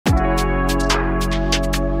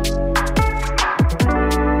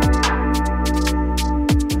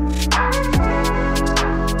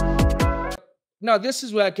Now, this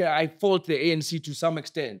is where I fault the ANC to some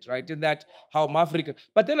extent, right? In that how Africa.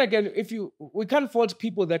 But then again, we can't fault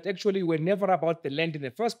people that actually were never about the land in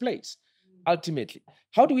the first place. Ultimately,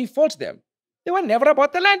 how do we fault them? They were never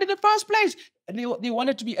about the land in the first place. And they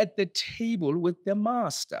wanted to be at the table with the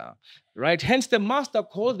master, right? Hence, the master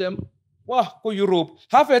called them, "Wah, go Europe.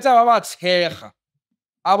 Half it's about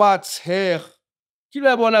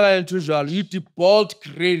you default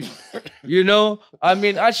crazy. You know, I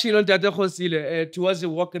mean, actually, towards the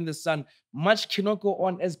walk in the sun, much cannot go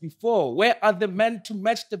on as before. Where are the men to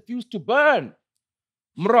match the fuse to burn?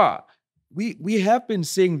 Mra, we have been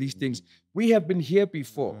saying these things. We have been here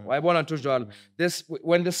before. I want to this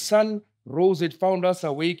when the sun rose, it found us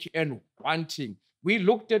awake and wanting. We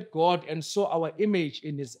looked at God and saw our image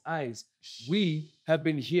in his eyes. We have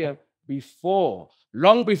been here before,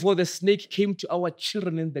 long before the snake came to our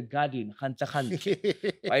children in the garden.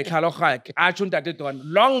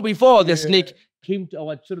 Long before the snake came to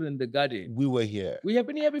our children in the garden. We were here. We have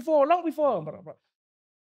been here before, long before.